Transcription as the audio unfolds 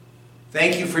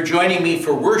Thank you for joining me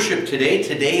for worship today.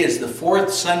 Today is the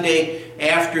fourth Sunday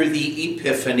after the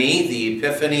Epiphany. The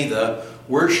Epiphany, the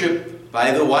worship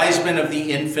by the wise men of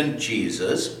the infant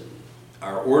Jesus.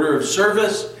 Our order of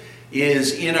service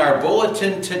is in our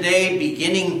bulletin today,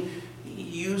 beginning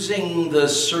using the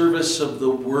service of the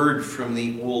word from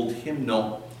the old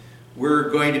hymnal. We're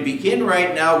going to begin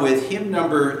right now with hymn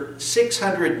number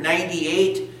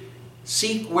 698.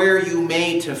 Seek where you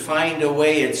may to find a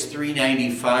way. It's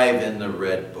 395 in the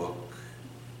Red Book.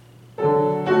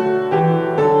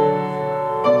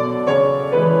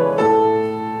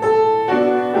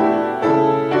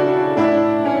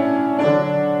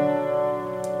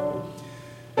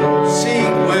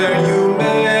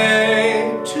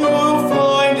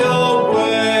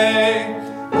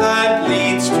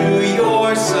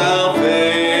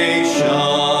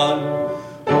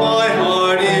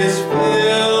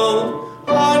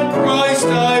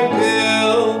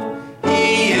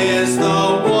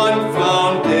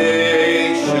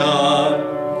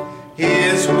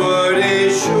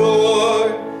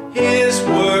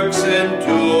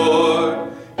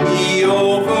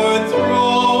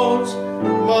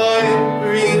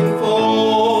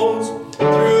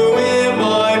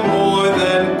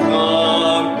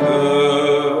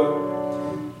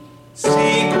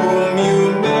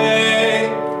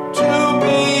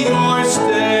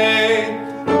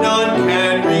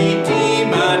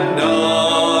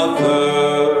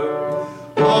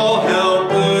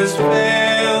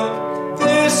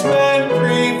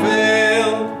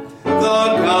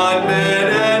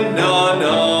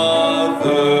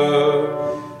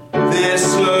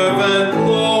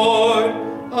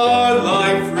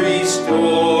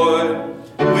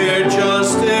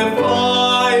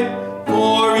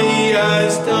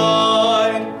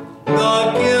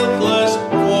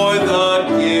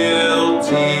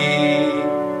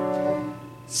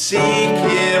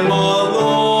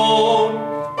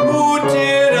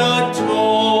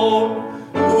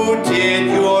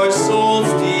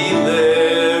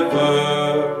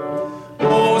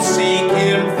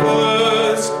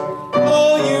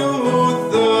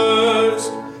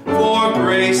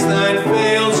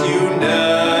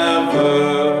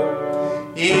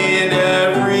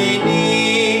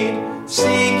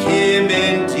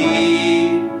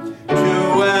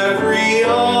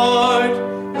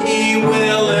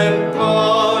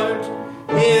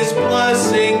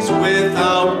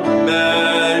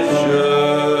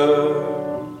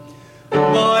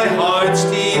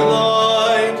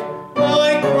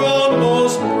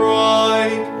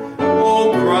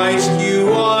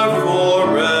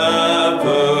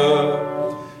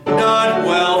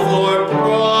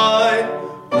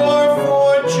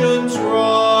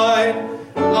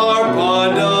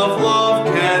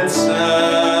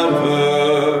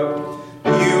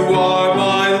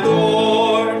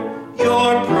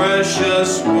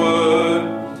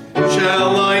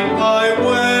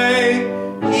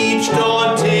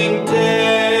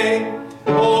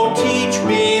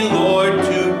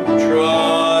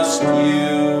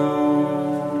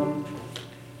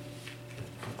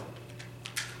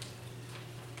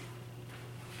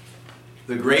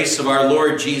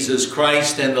 Jesus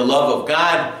Christ and the love of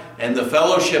God and the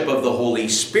fellowship of the Holy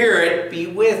Spirit be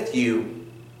with you.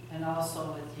 And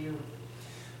also with you.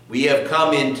 We have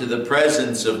come into the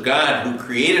presence of God who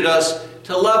created us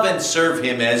to love and serve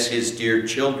him as his dear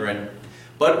children.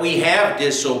 But we have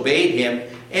disobeyed him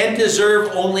and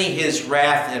deserve only his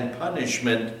wrath and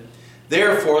punishment.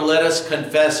 Therefore, let us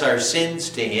confess our sins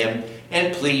to him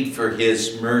and plead for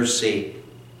his mercy.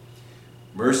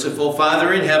 Merciful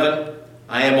Father in heaven,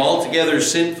 I am altogether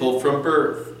sinful from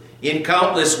birth. In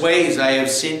countless ways I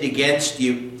have sinned against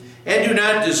you, and do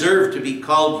not deserve to be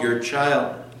called your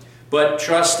child. But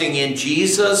trusting in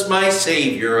Jesus, my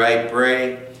Savior, I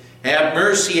pray, have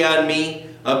mercy on me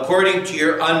according to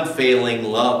your unfailing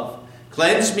love.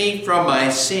 Cleanse me from my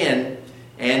sin,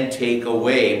 and take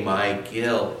away my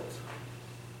guilt.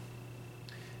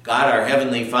 God, our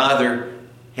Heavenly Father,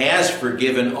 has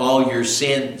forgiven all your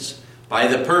sins. By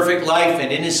the perfect life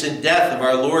and innocent death of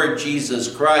our Lord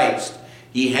Jesus Christ,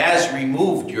 he has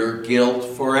removed your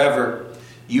guilt forever.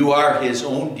 You are his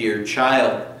own dear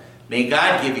child. May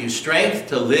God give you strength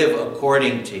to live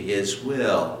according to his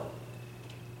will.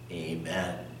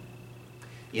 Amen.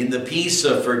 In the peace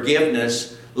of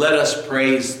forgiveness, let us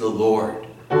praise the Lord.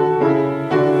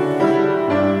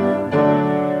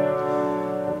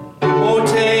 Oh,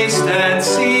 taste and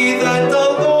see that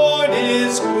the Lord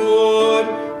is good.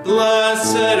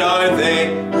 Blessed are they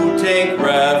who take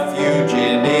refuge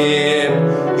in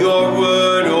him. Your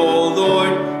word, O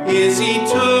Lord, is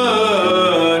eternal.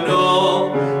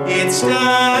 It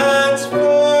stands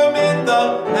firm in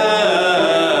the heavens.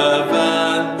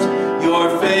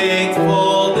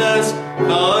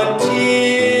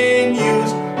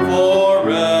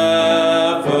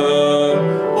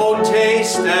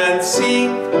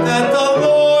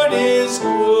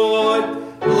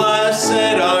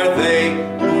 Blessed are they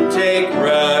who take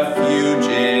refuge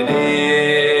in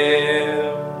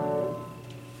him.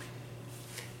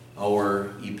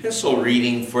 Our epistle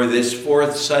reading for this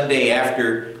fourth Sunday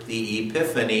after the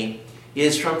Epiphany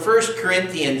is from 1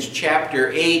 Corinthians chapter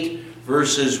 8,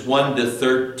 verses 1 to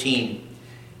 13.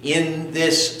 In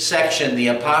this section, the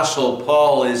Apostle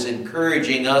Paul is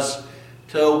encouraging us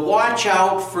to watch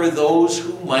out for those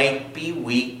who might be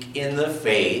weak in the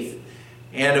faith.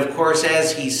 And of course,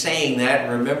 as he's saying that,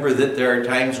 remember that there are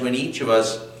times when each of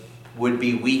us would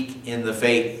be weak in the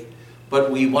faith.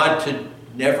 But we want to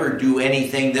never do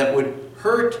anything that would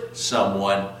hurt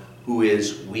someone who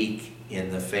is weak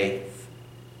in the faith.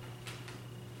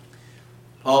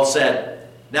 Paul said,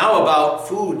 "Now about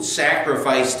food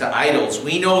sacrificed to idols,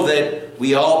 we know that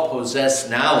we all possess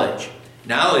knowledge.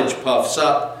 Knowledge puffs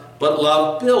up, but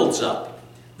love builds up.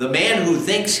 The man who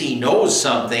thinks he knows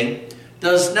something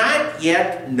does not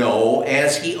yet know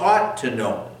as he ought to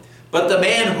know. But the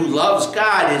man who loves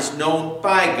God is known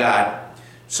by God.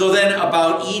 So then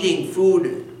about eating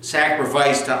food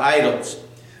sacrificed to idols.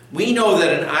 We know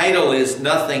that an idol is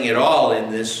nothing at all in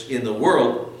the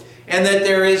world, and that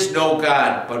there is no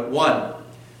God but one.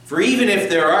 For even if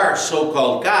there are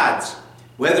so-called gods,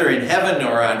 whether in heaven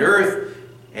or on earth,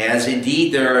 as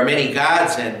indeed there are many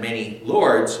gods and many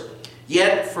lords,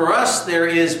 yet for us there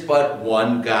is but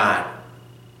one God,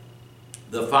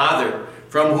 the Father,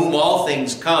 from whom all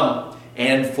things come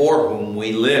and for whom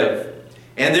we live.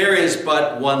 And there is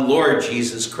but one Lord,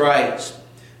 Jesus Christ,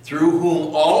 through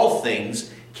whom all things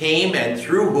came and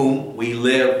through whom we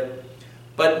live.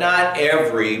 But not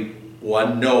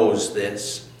everyone knows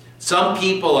this. Some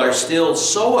people are still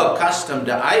so accustomed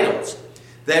to idols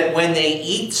that when they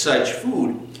eat such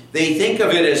food, they think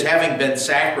of it as having been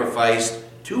sacrificed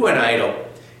to an idol.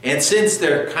 And since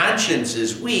their conscience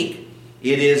is weak,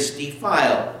 it is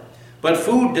defiled. But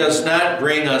food does not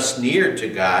bring us near to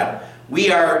God.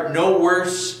 We are no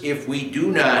worse if we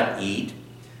do not eat,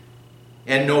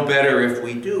 and no better if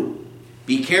we do.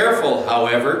 Be careful,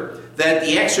 however, that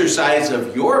the exercise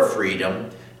of your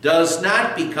freedom does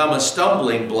not become a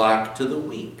stumbling block to the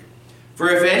weak.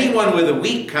 For if anyone with a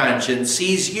weak conscience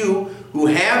sees you who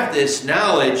have this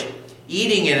knowledge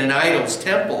eating in an idol's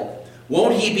temple,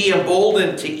 won't he be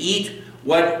emboldened to eat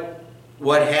what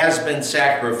has been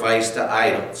sacrificed to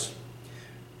idols?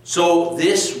 So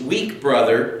this weak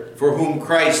brother, for whom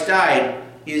Christ died,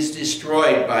 is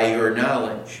destroyed by your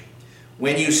knowledge.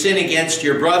 When you sin against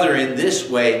your brother in this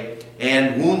way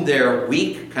and wound their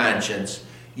weak conscience,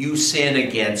 you sin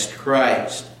against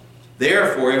Christ.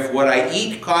 Therefore, if what I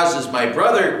eat causes my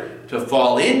brother to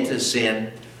fall into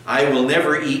sin, I will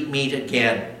never eat meat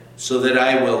again, so that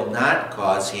I will not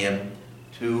cause him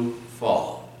to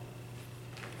fall."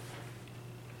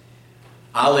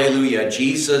 Alleluia.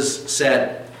 Jesus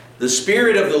said, "The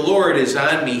Spirit of the Lord is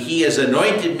on me. He has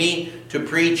anointed me to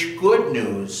preach good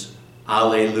news."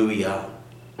 Alleluia.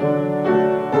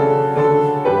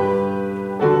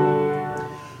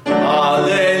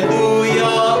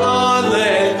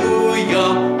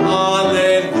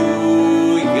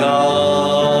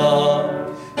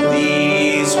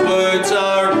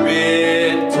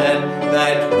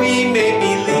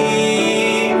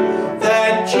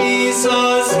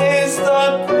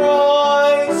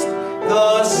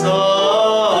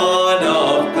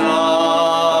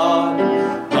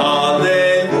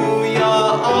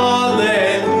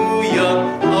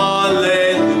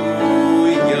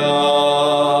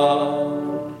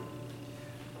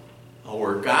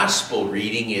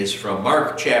 From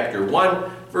Mark chapter 1,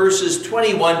 verses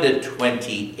 21 to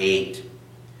 28.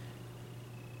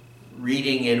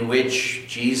 Reading in which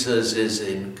Jesus is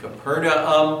in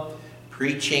Capernaum,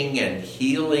 preaching and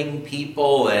healing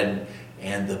people, and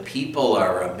the people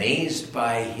are amazed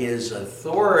by his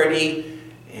authority,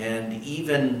 and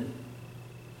even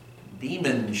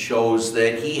demon shows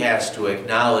that he has to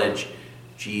acknowledge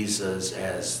Jesus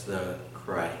as the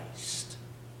Christ.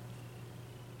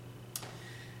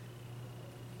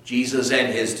 Jesus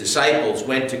and his disciples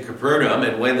went to Capernaum,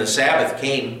 and when the Sabbath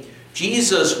came,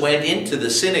 Jesus went into the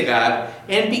synagogue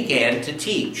and began to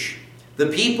teach. The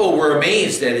people were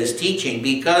amazed at his teaching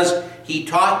because he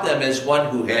taught them as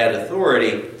one who had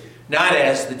authority, not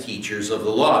as the teachers of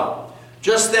the law.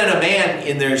 Just then a man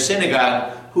in their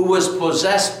synagogue who was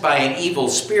possessed by an evil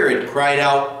spirit cried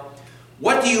out,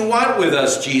 "What do you want with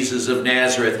us, Jesus of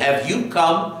Nazareth? Have you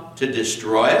come to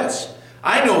destroy us?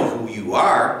 I know who you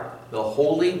are, the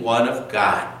Holy One of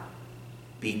God."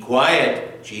 "Be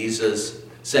quiet,"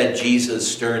 said Jesus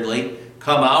sternly.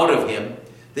 "Come out of him."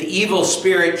 The evil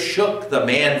spirit shook the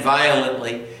man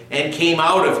violently and came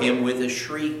out of him with a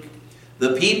shriek.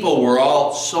 The people were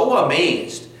all so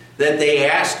amazed that they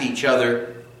asked each other,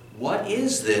 "What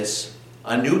is this?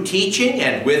 A new teaching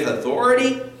and with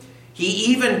authority? He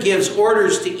even gives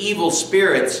orders to evil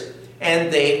spirits,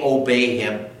 and they obey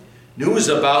him." News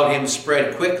about him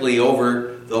spread quickly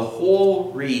over the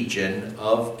whole region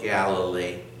of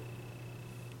Galilee.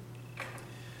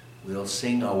 We'll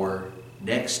sing our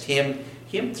next hymn,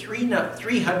 hymn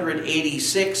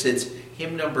 386. It's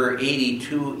hymn number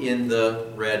 82 in the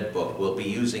Red Book. We'll be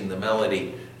using the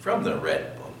melody from the Red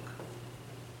Book.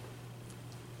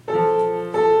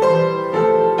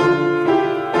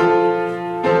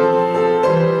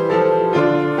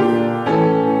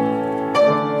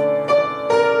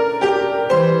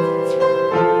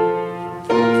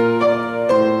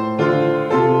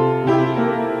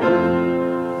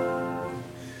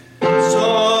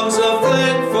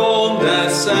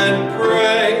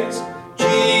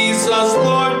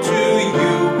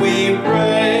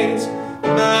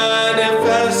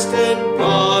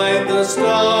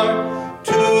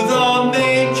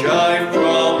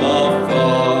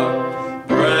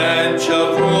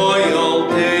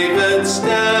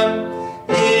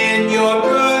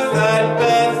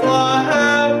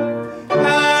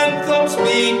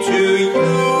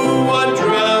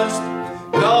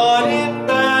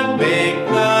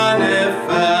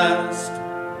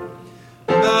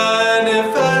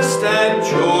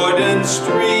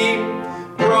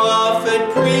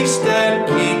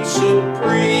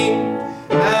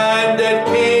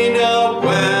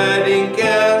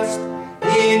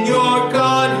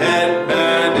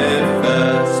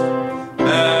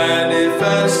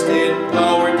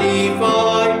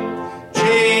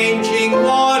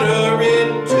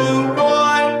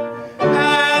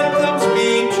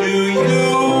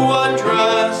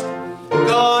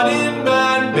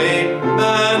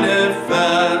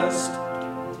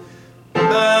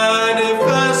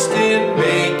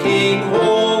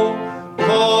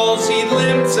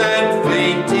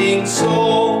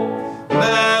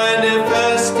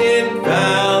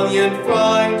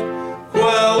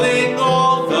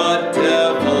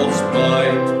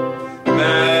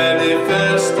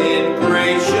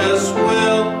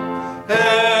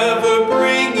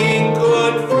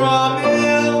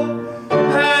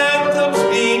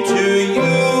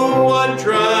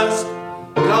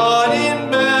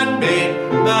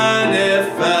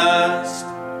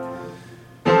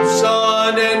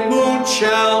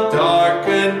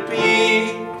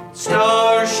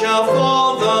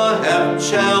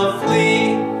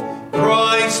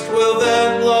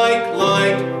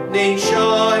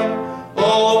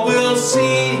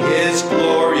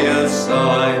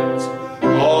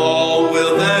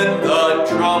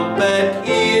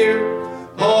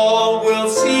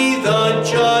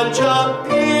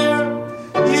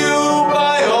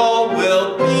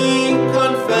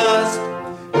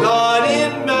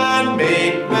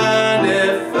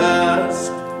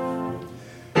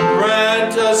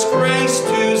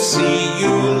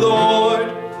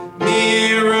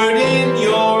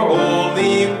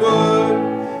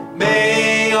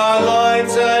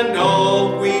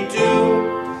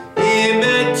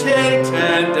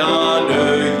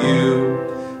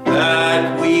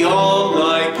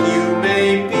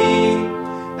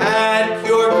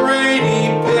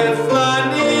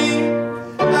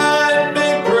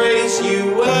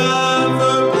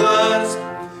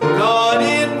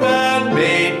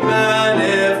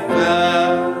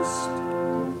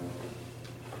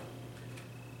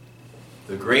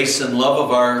 And love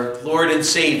of our Lord and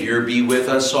Savior be with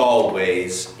us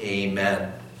always.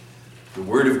 Amen. The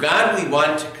Word of God we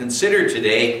want to consider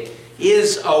today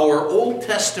is our Old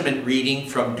Testament reading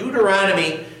from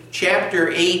Deuteronomy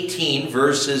chapter 18,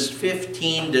 verses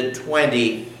 15 to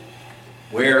 20,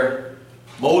 where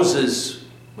Moses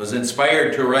was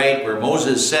inspired to write, where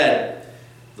Moses said,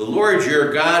 "The Lord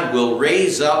your God will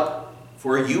raise up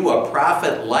for you a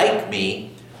prophet like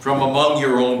me from among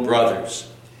your own brothers.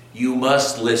 You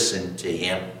must listen to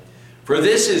him. For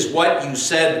this is what you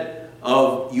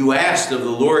asked of the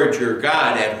Lord your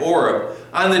God at Horeb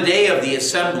on the day of the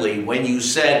assembly, when you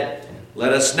said,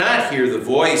 'Let us not hear the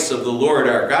voice of the Lord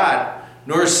our God,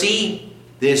 nor see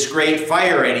this great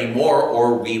fire anymore,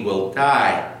 or we will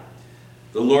die.'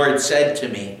 The Lord said to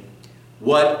me,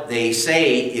 'What they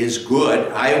say is good.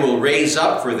 I will raise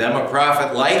up for them a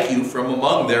prophet like you from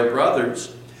among their brothers.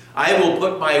 I will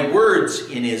put my words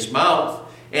in his mouth,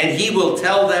 and he will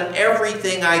tell them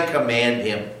everything I command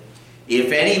him.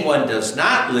 If anyone does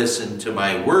not listen to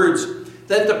my words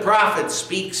that the prophet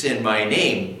speaks in my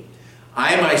name,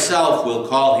 I myself will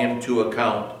call him to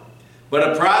account. But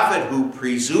a prophet who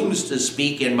presumes to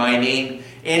speak in my name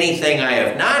anything I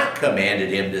have not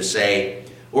commanded him to say,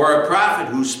 or a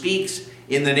prophet who speaks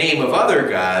in the name of other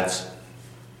gods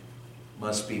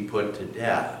must be put to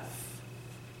death.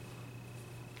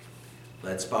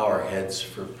 Let's bow our heads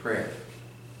for prayer.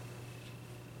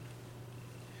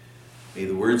 May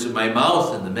the words of my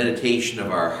mouth and the meditation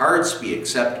of our hearts be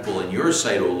acceptable in your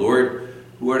sight, O Lord,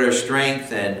 who art our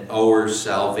strength and our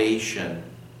salvation.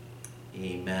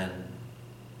 Amen.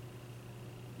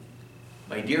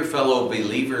 My dear fellow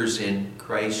believers in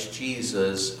Christ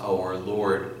Jesus our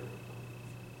Lord,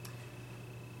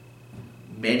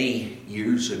 many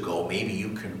years ago, maybe you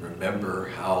can remember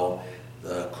how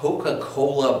the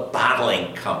Coca-Cola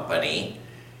bottling company,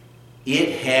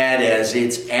 it had as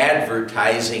its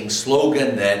advertising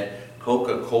slogan that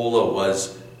Coca-Cola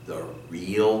was the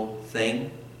real thing.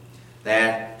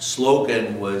 That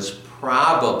slogan was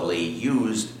probably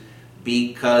used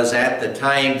because at the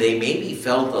time they maybe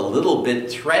felt a little bit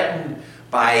threatened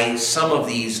by some of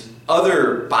these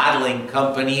other bottling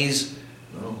companies,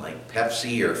 like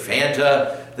Pepsi or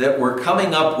Fanta, that were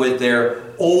coming up with their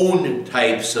own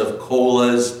types of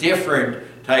colas, different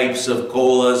types of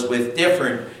colas with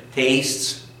different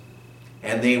tastes,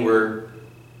 and they were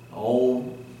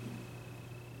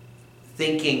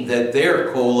thinking that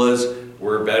their colas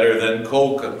were better than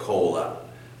Coca-Cola.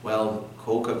 Well,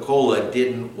 Coca-Cola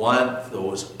didn't want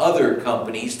those other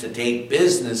companies to take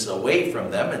business away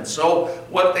from them, and so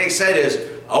what they said is,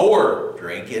 our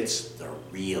drink, it's the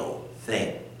real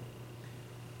thing.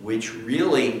 Which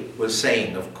really was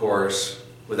saying, of course,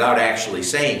 without actually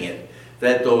saying it,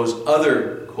 that those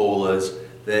other colas,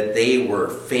 that they were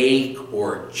fake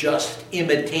or just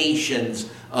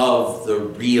imitations of the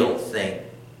real thing.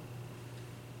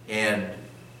 And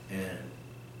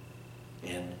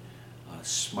a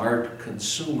smart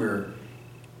consumer,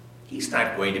 he's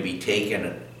not going to be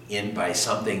taken in by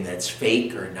something that's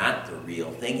fake or not the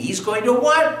real thing. He's going to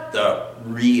want the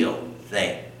real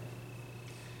thing.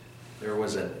 There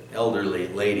was an elderly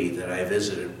lady that I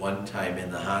visited one time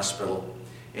in the hospital,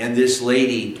 and this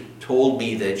lady told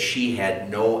me that she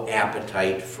had no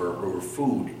appetite for her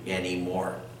food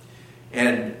anymore.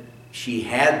 And she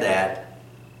had that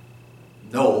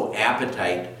no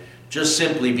appetite just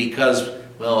simply because,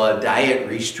 well, a diet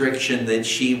restriction that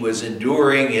she was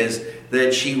enduring is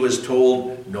that she was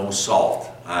told no salt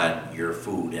on your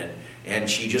food. And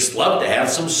she just loved to have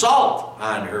some salt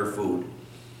on her food.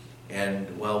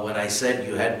 And, well, when I said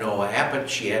you had no appetite,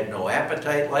 she had no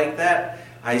appetite like that,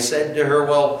 I said to her,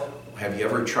 well, have you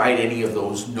ever tried any of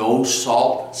those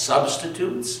no-salt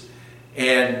substitutes?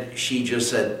 And she just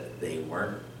said they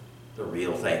weren't the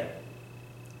real thing.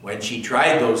 When she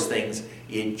tried those things,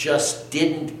 it just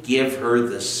didn't give her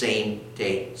the same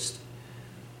taste.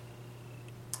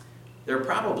 There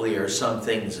probably are some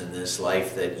things in this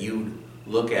life that you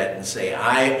look at and say,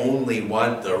 I only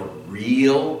want the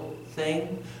real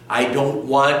thing. I don't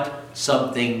want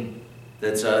something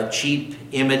that's a cheap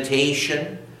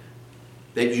imitation,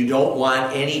 that you don't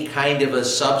want any kind of a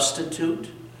substitute.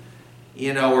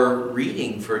 In our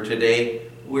reading for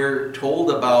today, we're told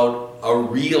about a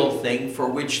real thing for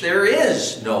which there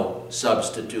is no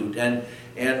substitute.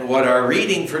 And what our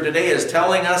reading for today is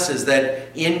telling us is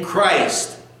that in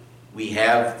Christ we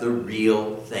have the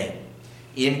real thing.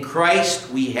 In Christ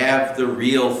we have the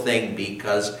real thing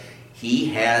because He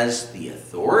has the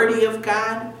authority of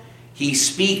God, He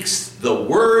speaks the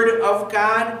word of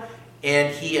God,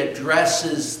 and He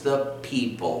addresses the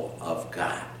people of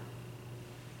God.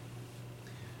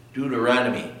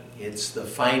 Deuteronomy, it's the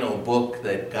final book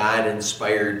that God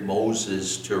inspired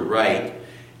Moses to write,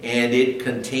 and it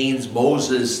contains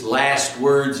Moses' last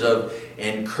words of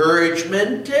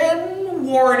encouragement and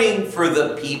warning for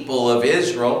the people of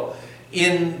Israel.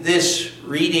 In this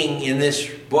reading, in this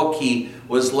book, he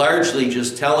was largely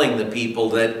just telling the people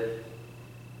that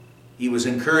he was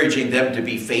encouraging them to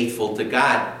be faithful to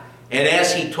God. And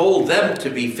as he told them to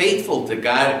be faithful to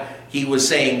God, he was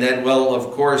saying that, well,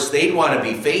 of course, they'd want to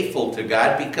be faithful to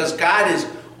God because God is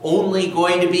only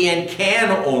going to be and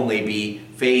can only be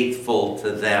faithful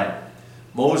to them.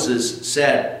 Moses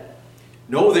said,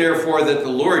 "Know therefore that the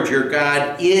Lord your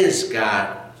God is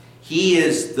God. He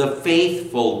is the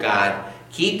faithful God,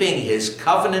 keeping His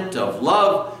covenant of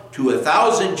love to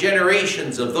 1,000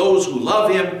 generations of those who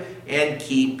love Him and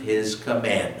keep His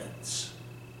commandments."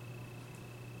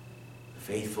 The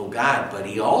faithful God, but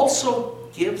He also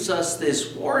gives us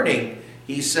this warning.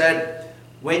 He said,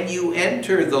 when you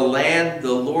enter the land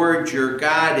the Lord your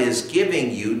God is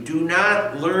giving you, do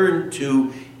not learn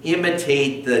to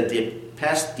imitate the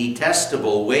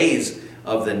detestable ways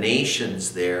of the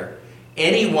nations there.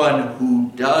 Anyone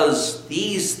who does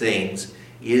these things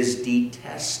is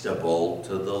detestable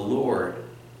to the Lord.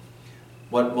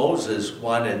 what Moses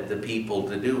wanted the people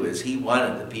to do is he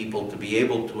wanted the people to be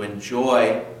able to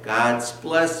enjoy God's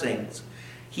blessings.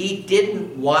 He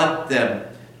didn't want them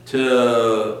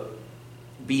to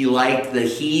be like the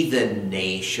heathen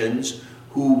nations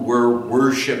who were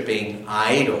worshiping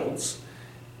idols.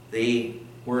 They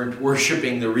weren't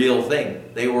worshiping the real thing.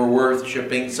 They were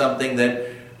worshiping something that,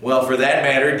 well, for that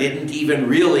matter, didn't even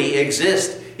really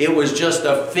exist. It was just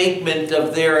a figment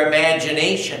of their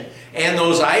imagination. And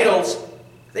those idols,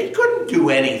 they couldn't do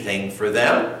anything for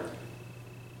them.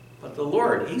 But the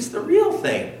Lord, He's the real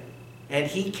thing. And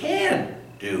He can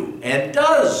do and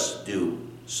does do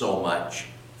so much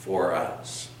for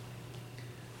us.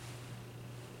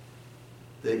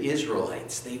 The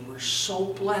Israelites, they were so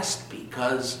blessed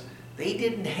because they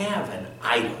didn't have an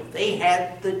idol. They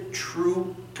had the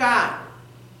true God.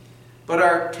 But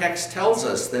our text tells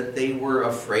us that they were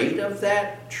afraid of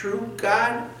that true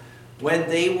God when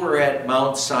they were at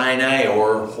Mount Sinai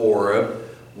or Horeb,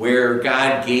 where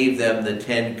God gave them the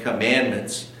 10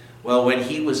 Commandments. Well, when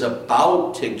He was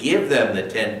about to give them the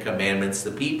 10 Commandments,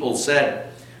 the people said,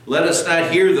 "Let us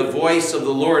not hear the voice of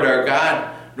the Lord our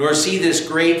God, nor see this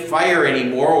great fire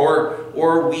anymore,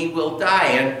 or we will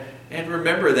die." And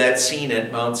remember that scene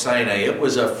at Mount Sinai. It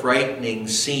was a frightening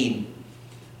scene.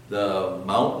 The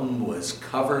mountain was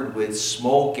covered with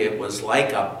smoke. It was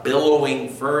like a billowing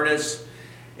furnace.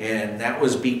 And that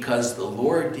was because the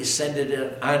Lord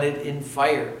descended on it in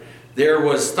fire. There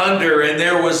was thunder and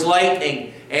there was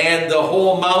lightning. And the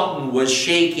whole mountain was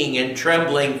shaking and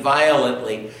trembling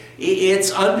violently.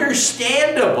 It's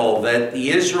understandable that the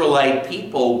Israelite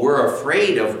people were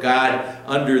afraid of God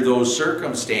under those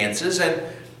circumstances. And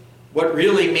what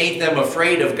really made them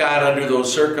afraid of God under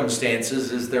those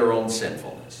circumstances is their own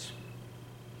sinfulness.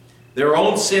 Their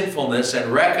own sinfulness,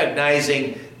 and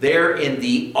recognizing there in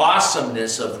the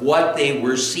awesomeness of what they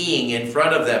were seeing in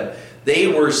front of them. They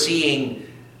were seeing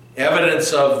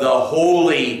evidence of the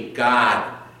holy God,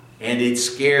 and it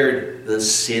scared the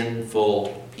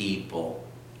sinful people.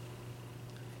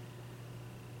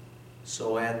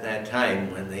 So at that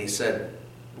time, when they said,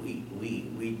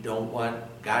 we don't want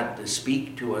God to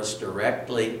speak to us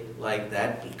directly like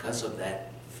that because of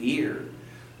that fear.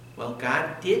 Well,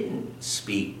 God didn't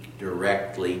speak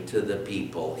directly to the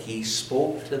people. He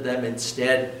spoke to them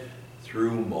instead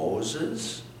through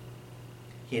Moses.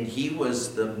 And he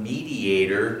was the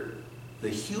mediator, the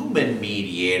human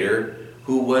mediator,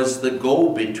 who was the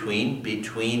go-between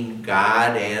between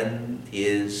God and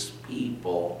His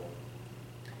people.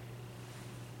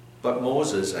 But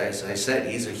Moses, as I said,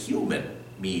 he's a human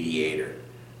mediator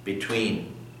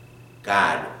between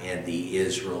God and the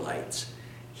Israelites.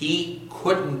 He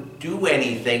couldn't do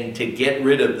anything to get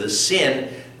rid of the sin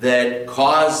that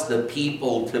caused the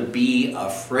people to be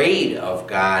afraid of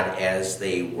God as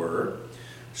they were.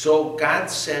 So God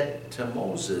said to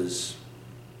Moses,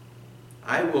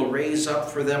 "I will raise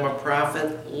up for them a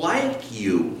prophet like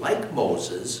you, like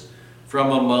Moses,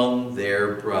 from among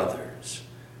their brothers."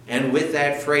 And with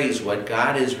that phrase, what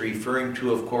God is referring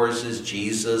to, of course, is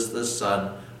Jesus, the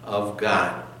Son of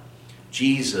God.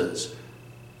 Jesus,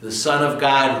 the Son of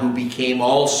God, who became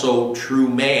also true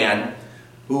man,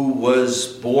 who was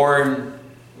born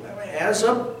as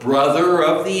a brother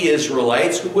of the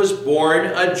Israelites, who was born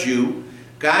a Jew.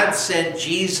 God sent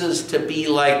Jesus to be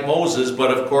like Moses,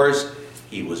 but of course,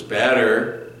 he was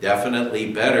better,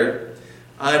 definitely better.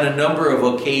 On a number of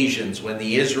occasions when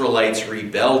the Israelites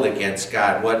rebelled against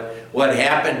God, what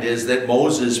happened is that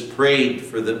Moses prayed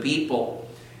for the people.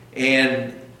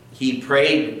 And he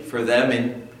prayed for them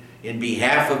in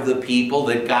behalf of the people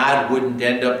that God wouldn't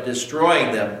end up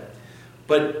destroying them.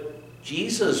 But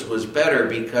Jesus was better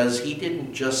because he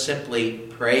didn't just simply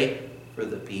pray for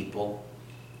the people.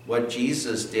 What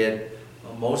Jesus did,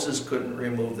 well, Moses couldn't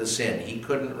remove the sin. He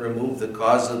couldn't remove the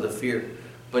cause of the fear.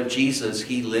 But Jesus,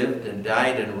 he lived and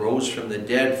died and rose from the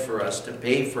dead for us to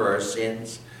pay for our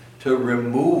sins, to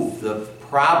remove the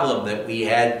problem that we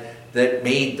had that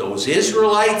made those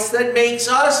Israelites, that makes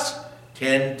us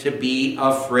tend to be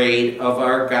afraid of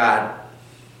our God.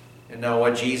 And now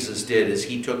what Jesus did is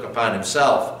he took upon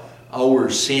himself our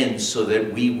sins so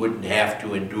that we wouldn't have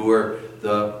to endure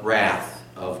the wrath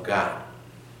of God.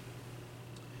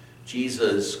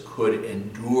 Jesus could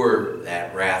endure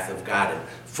that wrath of God and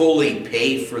fully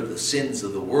pay for the sins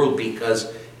of the world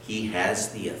because he has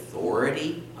the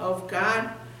authority of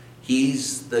God.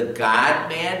 He's the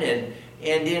God-man,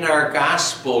 and in our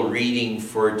gospel reading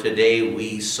for today,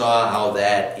 we saw how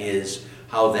that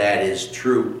is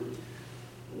true.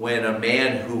 When a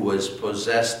man who was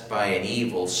possessed by an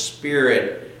evil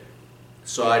spirit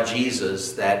saw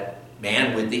Jesus, that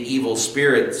man with the evil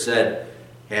spirit said,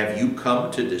 Have you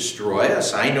come to destroy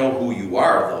us? I know who you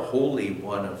are, the Holy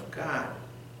One of God.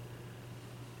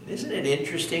 Isn't it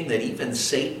interesting that even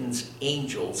Satan's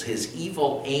angels, his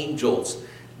evil angels,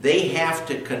 they have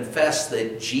to confess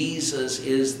that Jesus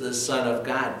is the Son of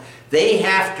God. They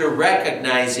have to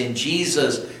recognize in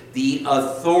Jesus the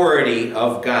authority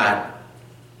of God.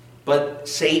 But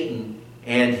Satan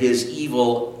and his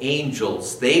evil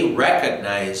angels, they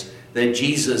recognize that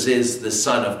Jesus is the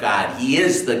Son of God. He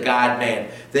is the God-man,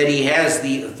 that he has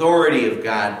the authority of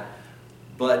God.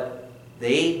 But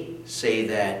they say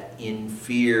that in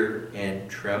fear and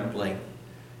trembling.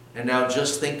 And now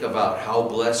just think about how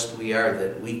blessed we are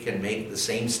that we can make the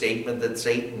same statement that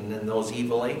Satan and those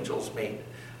evil angels made.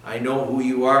 I know who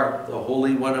you are, the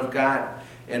Holy One of God.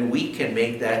 And we can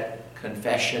make that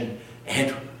confession,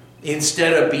 and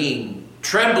instead of being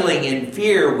trembling in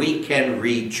fear, we can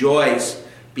rejoice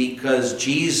because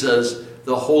Jesus,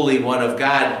 the Holy One of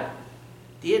God,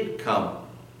 did come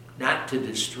not to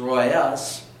destroy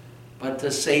us, but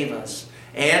to save us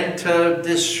and to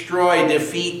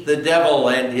defeat the devil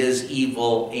and his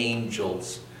evil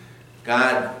angels.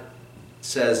 God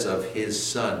says of his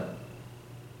Son,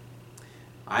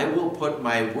 I will put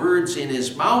my words in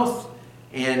his mouth,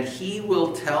 and he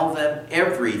will tell them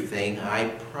everything I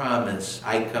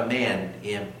command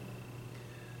him.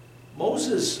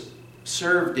 Moses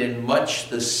served in much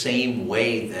the same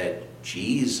way that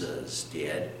Jesus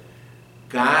did.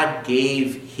 God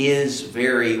gave his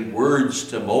very words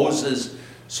to Moses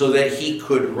so that he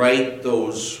could write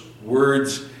those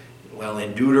words,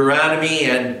 in Deuteronomy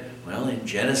and, in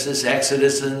Genesis,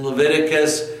 Exodus, and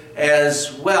Leviticus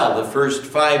as well, the first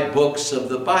 5 books of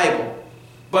the Bible.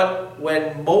 But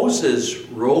when Moses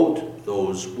wrote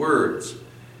those words,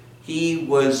 he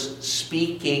was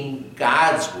speaking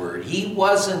God's word. He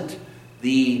wasn't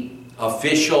the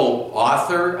official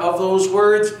author of those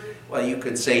words. Well, you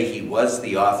could say he was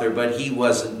the author, but he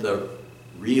wasn't the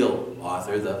real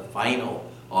author, the final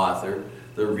author.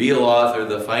 The real author,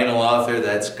 the final author,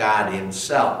 that's God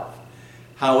himself.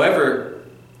 However,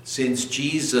 since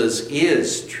Jesus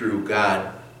is true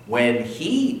God, when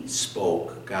he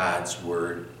spoke God's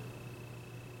word,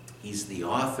 he's the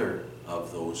author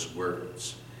of those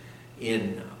words.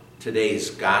 In today's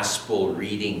gospel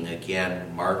reading,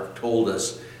 again, Mark told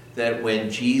us that when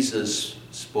Jesus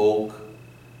spoke,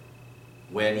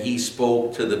 when he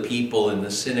spoke to the people in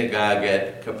the synagogue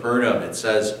at Capernaum, it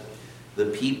says, the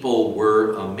people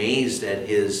were amazed at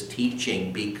his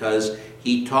teaching because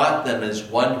he taught them as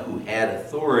one who had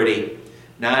authority,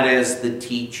 not as the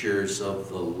teachers of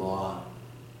the law.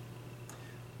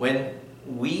 When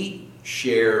we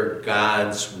share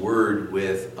God's word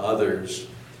with others,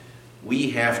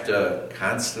 we have to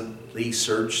constantly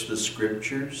search the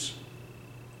scriptures.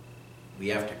 We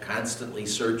have to constantly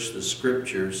search the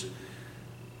scriptures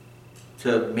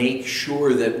to make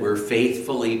sure that we're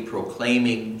faithfully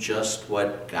proclaiming just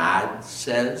what God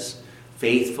says,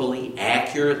 faithfully,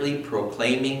 accurately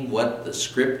proclaiming what the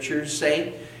scriptures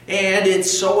say. And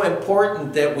it's so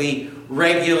important that we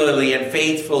regularly and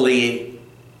faithfully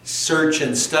search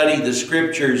and study the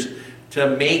scriptures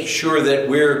to make sure that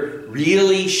we're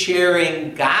really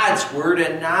sharing God's word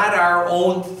and not our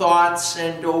own thoughts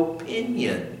and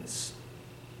opinions.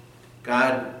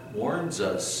 God warns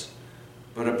us,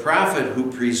 but a prophet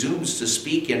who presumes to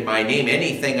speak in my name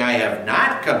anything I have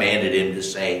not commanded him to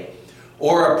say,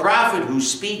 or a prophet who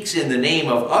speaks in the name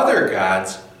of other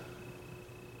gods,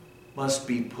 must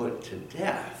be put to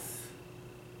death.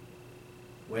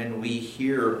 When we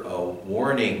hear a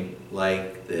warning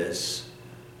like this,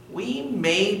 we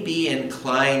may be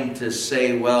inclined to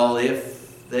say, well,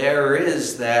 if there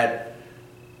is that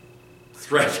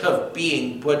threat of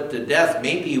being put to death,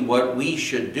 maybe what we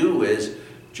should do is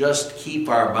just keep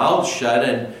our mouths shut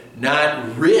and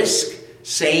not risk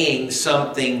saying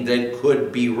something that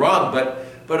could be wrong.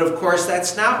 But of course,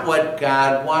 that's not what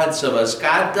God wants of us.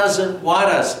 God doesn't want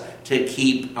us to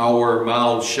keep our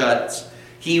mouths shut.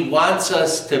 He wants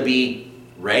us to be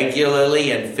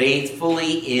regularly and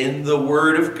faithfully in the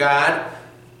Word of God,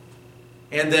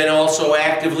 and then also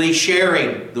actively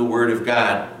sharing the Word of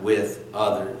God with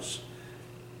others.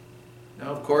 Now,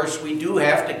 of course, we do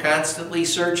have to constantly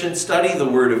search and study the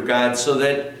Word of God so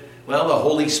that, the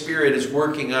Holy Spirit is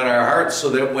working on our hearts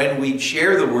so that when we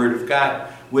share the Word of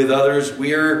God with others,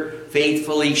 we're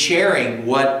faithfully sharing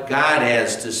what God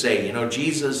has to say.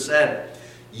 Jesus said,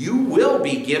 you will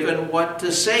be given what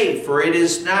to say, for it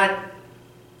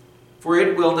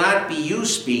will not be you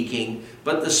speaking,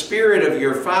 but the Spirit of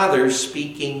your Father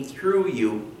speaking through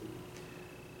you.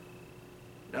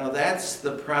 Now that's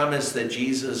the promise that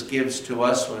Jesus gives to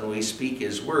us when we speak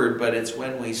his word, but it's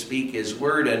when we speak his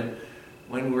word and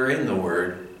when we're in the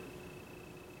Word,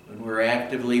 when we're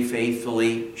actively,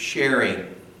 faithfully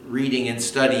sharing, reading and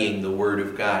studying the Word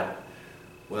of God,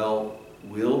 well,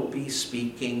 we'll be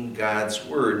speaking God's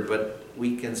Word, but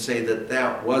we can say that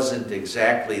that wasn't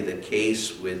exactly the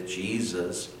case with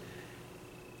Jesus.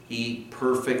 He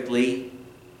perfectly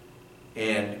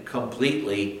and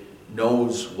completely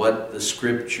knows what the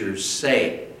Scriptures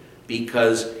say,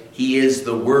 because He is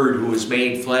the Word who was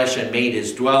made flesh and made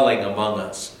His dwelling among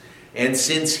us. And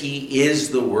since He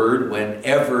is the Word,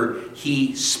 whenever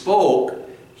He spoke,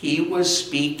 He was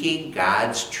speaking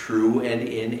God's true and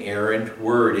inerrant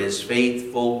Word, His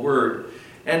faithful Word.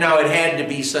 And now it had to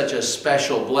be such a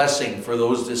special blessing for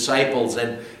those disciples,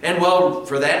 and well,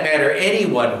 for that matter,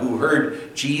 anyone who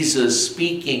heard Jesus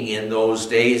speaking in those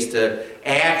days, to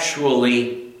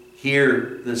actually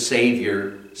hear the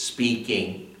Savior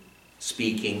speaking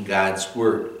God's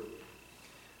Word.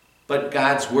 But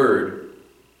God's Word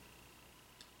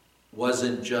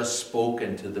wasn't just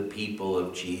spoken to the people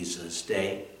of Jesus'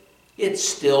 day. It's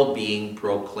still being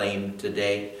proclaimed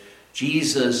today.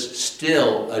 Jesus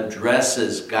still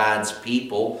addresses God's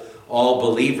people, all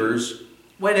believers,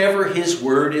 whenever His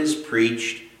Word is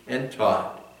preached and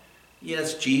taught.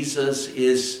 Yes, Jesus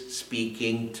is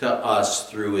speaking to us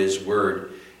through His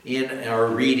Word. In our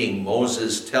reading,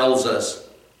 Moses tells us,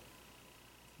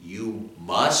 you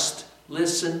must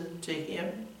listen to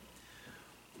Him.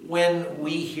 When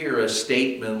we hear a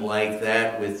statement like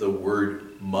that with the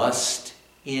word must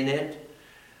in it,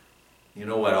 you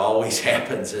know what always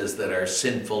happens is that our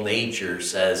sinful nature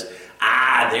says,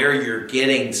 there you're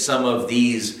getting some of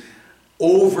these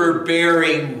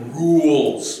overbearing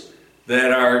rules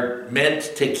that are meant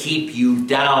to keep you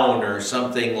down or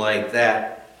something like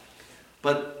that.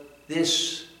 But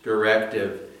this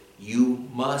directive, you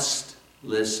must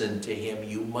listen to Him,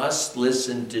 you must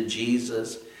listen to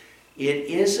Jesus, it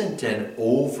isn't an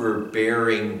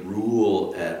overbearing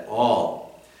rule at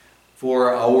all.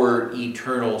 For our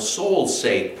eternal soul's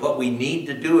sake, what we need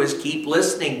to do is keep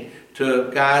listening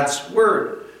to God's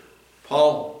Word.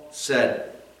 Paul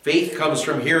said, faith comes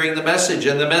from hearing the message,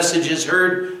 and the message is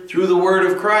heard through the Word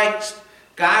of Christ.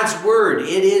 God's Word,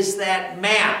 it is that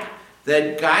map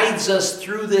that guides us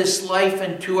through this life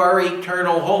and to our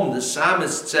eternal home. The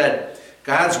psalmist said,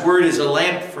 God's Word is a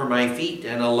lamp for my feet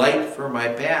and a light for my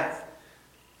path.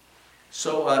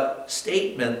 So a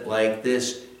statement like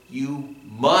this, you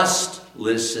must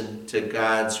listen to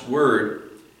God's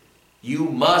Word, you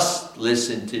must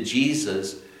listen to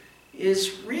Jesus,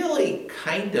 is really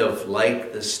kind of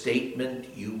like the statement,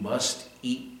 you must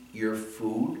eat your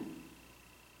food.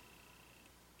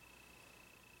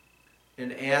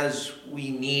 And as we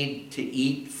need to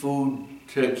eat food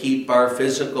to keep our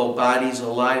physical bodies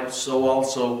alive, so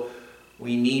also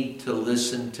we need to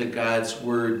listen to God's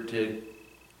Word to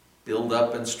build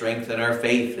up and strengthen our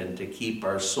faith and to keep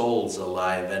our souls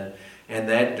alive. And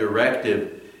that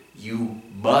directive, you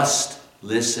must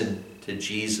listen to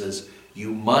Jesus,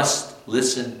 you must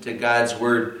listen to God's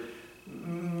Word.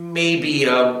 Maybe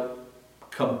a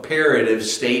comparative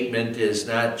statement is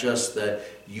not just the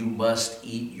you must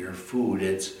eat your food,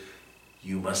 it's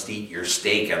you must eat your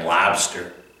steak and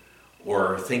lobster.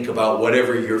 Or think about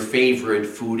whatever your favorite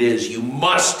food is. You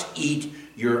must eat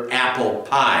your apple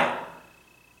pie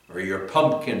or your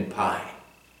pumpkin pie.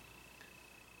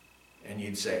 And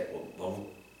you'd say, well,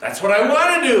 that's what I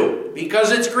want to do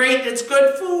because it's great, it's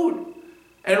good food.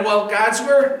 And well, God's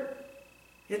Word,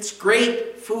 it's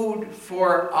great food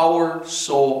for our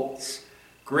souls.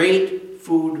 Great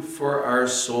food for our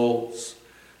souls.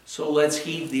 So let's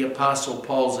heed the Apostle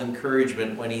Paul's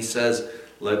encouragement when he says,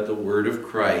 let the Word of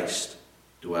Christ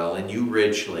dwell in you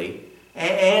richly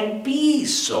and be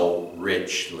so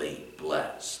richly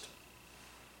blessed.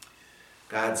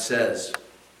 God says,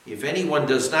 if anyone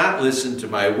does not listen to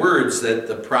my words, that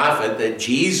the prophet, that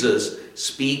Jesus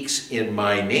speaks in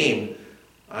my name,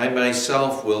 I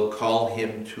myself will call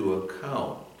him to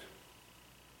account.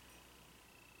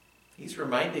 He's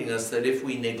reminding us that if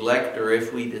we neglect or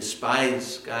if we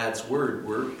despise God's Word,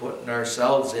 we're putting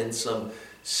ourselves in some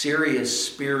serious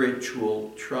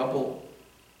spiritual trouble.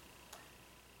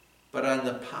 But on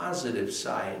the positive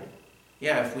side,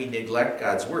 if we neglect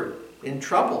God's Word, in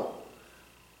trouble.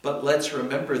 But let's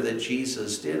remember that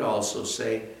Jesus did also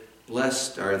say,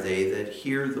 blessed are they that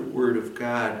hear the Word of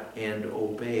God and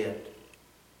obey it.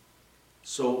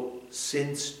 So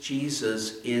since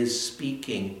Jesus is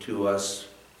speaking to us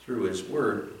through His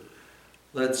Word,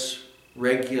 let's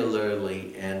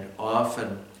regularly and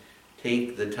often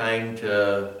take the time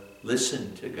to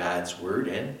listen to God's Word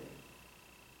and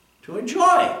to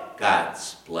enjoy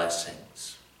God's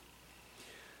blessings.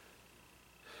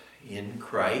 in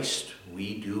Christ,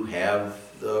 we do have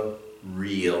the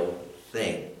real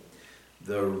thing.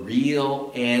 The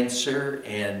real answer,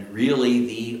 and really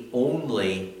the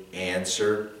only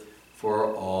answer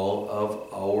for all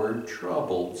of our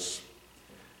troubles.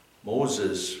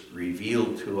 Moses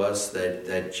revealed to us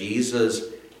that Jesus,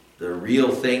 the real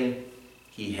thing,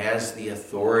 he has the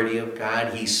authority of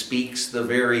God. He speaks the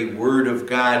very word of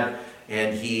God,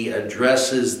 and he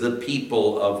addresses the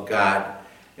people of God.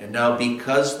 And now,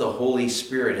 because the Holy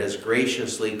Spirit has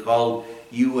graciously called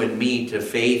you and me to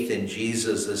faith in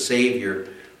Jesus the Savior,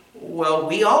 well,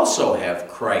 we also have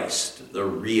Christ, the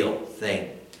real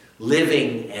thing,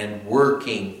 living and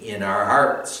working in our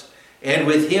hearts. And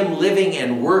with him living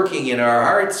and working in our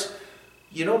hearts,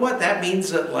 you know what? That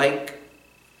means that like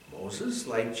Moses,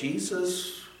 like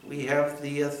Jesus, we have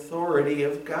the authority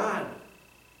of God.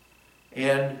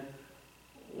 And,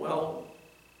 well,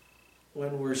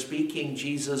 when we're speaking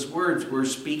Jesus' words, we're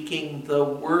speaking the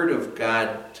word of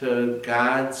God to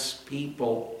God's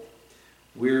people.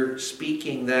 We're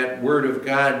speaking that word of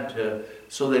God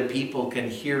so that people can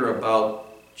hear about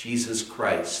Jesus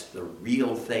Christ, the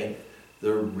real thing,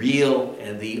 the real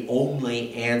and the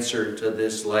only answer to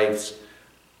this life's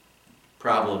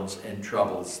problems and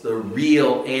troubles, the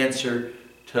real answer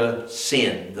to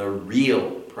sin, the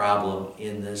real problem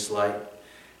in this life.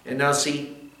 And now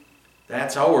see,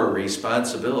 that's our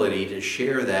responsibility to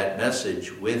share that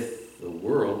message with the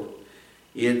world.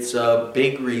 It's a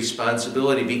big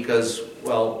responsibility because,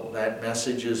 well, that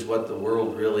message is what the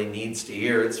world really needs to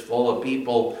hear. It's full of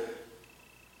people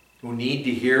who need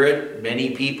to hear it,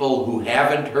 many people who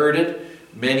haven't heard it,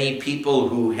 many people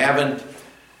who haven't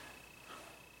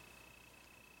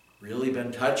really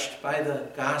been touched by the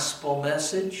gospel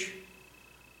message.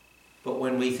 But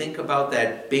when we think about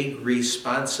that big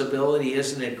responsibility,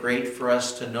 isn't it great for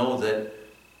us to know that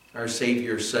our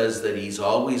Savior says that he's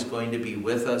always going to be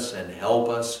with us and help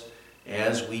us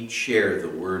as we share the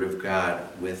Word of God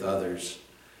with others.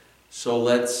 So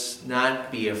let's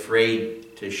not be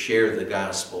afraid to share the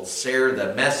gospel, share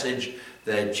the message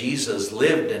that Jesus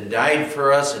lived and died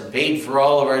for us and paid for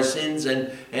all of our sins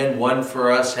and won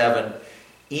for us heaven.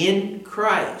 In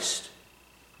Christ,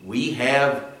 we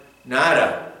have not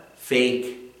a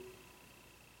fake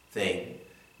thing,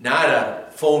 not a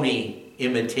phony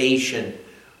imitation.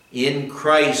 In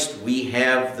Christ, we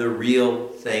have the real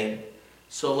thing.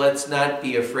 So let's not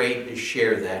be afraid to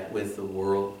share that with the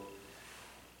world.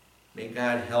 May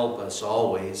God help us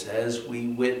always as we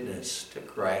witness to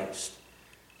Christ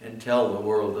and tell the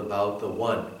world about the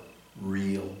one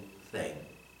real thing.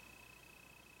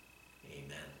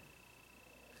 Amen.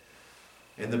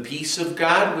 And the peace of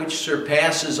God, which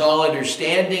surpasses all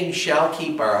understanding, shall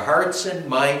keep our hearts and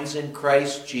minds in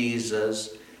Christ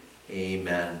Jesus.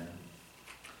 Amen.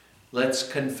 Let's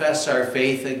confess our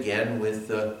faith again with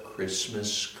the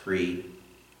Christmas Creed.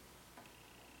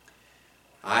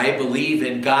 I believe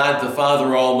in God the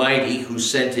Father Almighty, who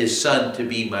sent his Son to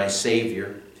be my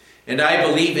Savior. And I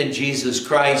believe in Jesus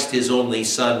Christ, his only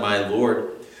Son, my Lord,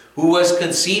 who was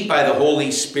conceived by the Holy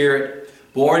Spirit,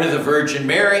 born of the Virgin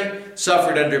Mary,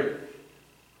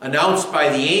 announced by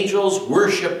the angels,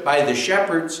 worshipped by the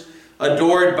shepherds,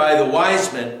 adored by the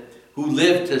wise men, who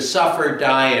lived to suffer,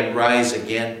 die, and rise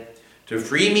again, to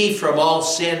free me from all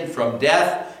sin, from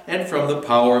death, and from the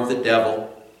power of the devil.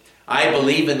 I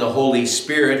believe in the Holy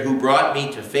Spirit, who brought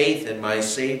me to faith in my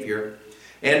Savior,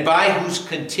 and by whose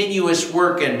continuous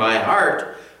work in my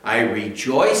heart I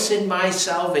rejoice in my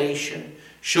salvation,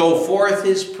 show forth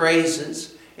his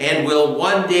praises, and will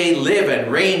one day live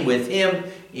and reign with him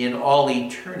in all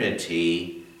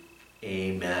eternity.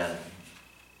 Amen.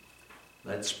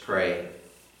 Let's pray.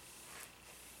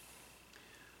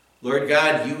 Lord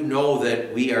God, you know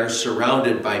that we are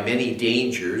surrounded by many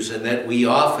dangers and that we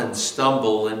often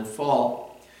stumble and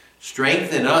fall.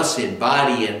 Strengthen us in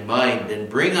body and mind and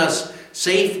bring us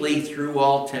safely through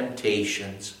all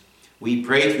temptations. We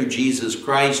pray through Jesus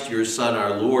Christ, your Son,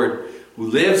 our Lord, who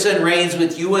lives and reigns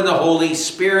with you in the Holy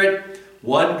Spirit,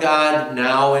 one God,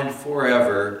 now and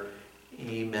forever.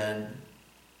 Amen.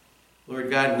 Lord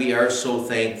God, we are so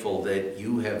thankful that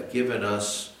you have given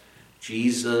us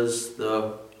Jesus,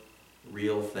 the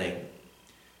real thing.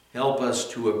 Help us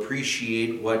to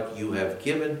appreciate what you have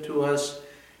given to us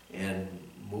and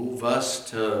move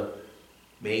us to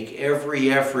make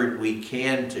every effort we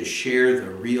can to share the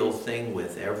real thing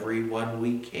with everyone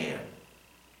we can.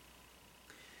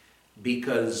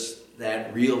 Because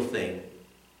that real thing,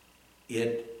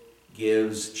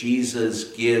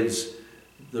 Jesus gives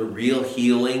the real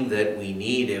healing that we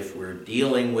need if we're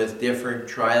dealing with different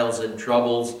trials and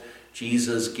troubles.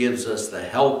 Jesus gives us the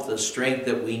help, the strength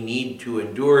that we need to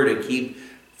endure, to keep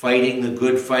fighting the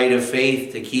good fight of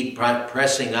faith, to keep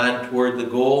pressing on toward the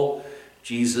goal,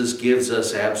 Jesus gives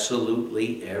us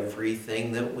absolutely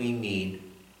everything that we need.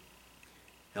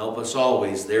 Help us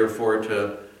always, therefore,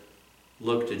 to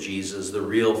look to Jesus, the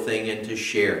real thing, and to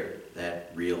share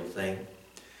that real thing.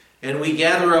 And we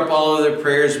gather up all of the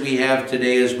prayers we have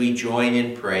today as we join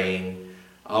in praying.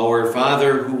 Our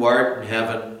Father, who art in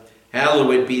heaven,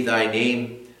 hallowed be thy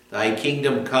name. Thy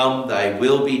kingdom come, thy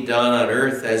will be done on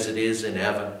earth as it is in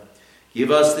heaven. Give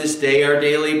us this day our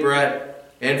daily bread,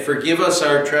 and forgive us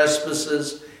our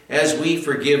trespasses, as we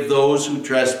forgive those who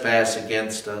trespass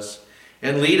against us.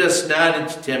 And lead us not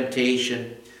into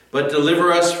temptation, but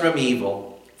deliver us from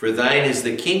evil. For thine is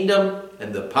the kingdom,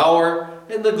 and the power,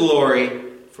 and the glory,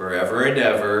 forever and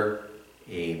ever.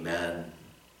 Amen.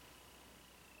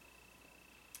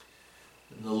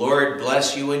 And the Lord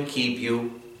bless you and keep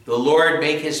you. The Lord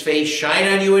make his face shine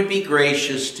on you and be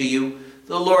gracious to you.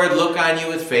 The Lord look on you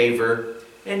with favor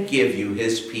and give you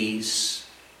his peace.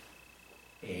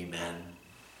 Amen.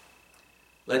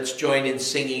 Let's join in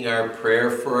singing our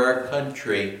prayer for our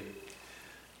country.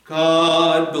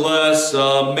 God bless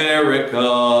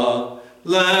America,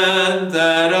 land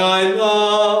that I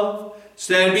love.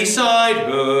 Stand beside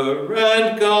her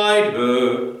and guide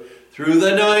her through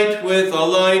the night with a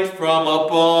light from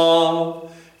above.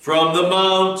 From the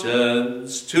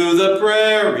mountains to the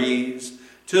prairies,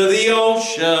 to the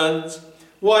oceans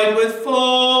white with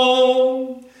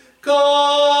foam.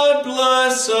 God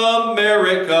bless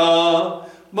America,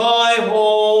 my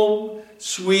home,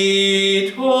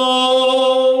 sweet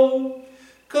home.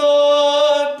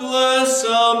 God bless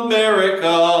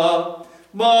America,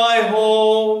 my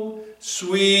home,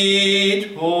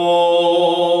 sweet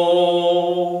home.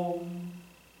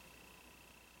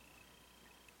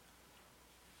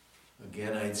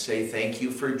 Again, I'd say thank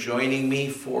you for joining me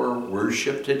for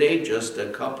worship today. Just a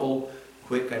couple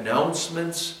quick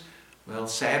announcements. Well,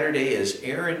 Saturday is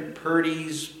Aaron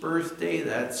Purdy's birthday.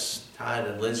 That's Todd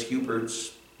and Liz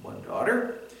Hubert's one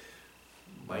daughter.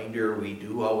 Reminder, we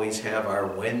do always have our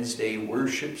Wednesday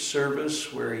worship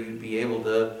service where you'd be able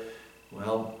to,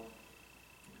 well,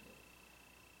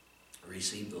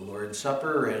 receive the Lord's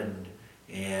Supper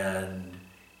and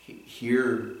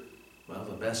hear, well,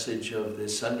 the message of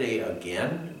this Sunday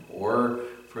again or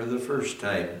for the first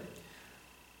time.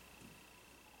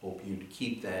 Hope you'd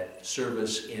keep that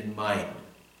service in mind.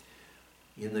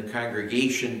 In the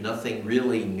congregation, nothing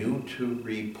really new to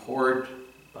report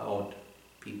about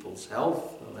people's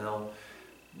health. Well,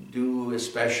 do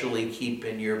especially keep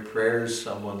in your prayers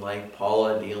someone like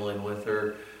Paula dealing with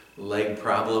her leg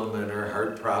problem and her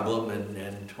heart problem,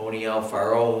 and Tony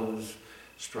Alfaro, who's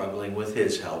struggling with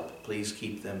his health. Please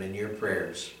keep them in your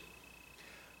prayers.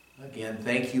 Again,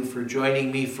 thank you for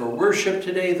joining me for worship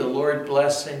today. The Lord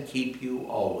bless and keep you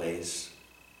always.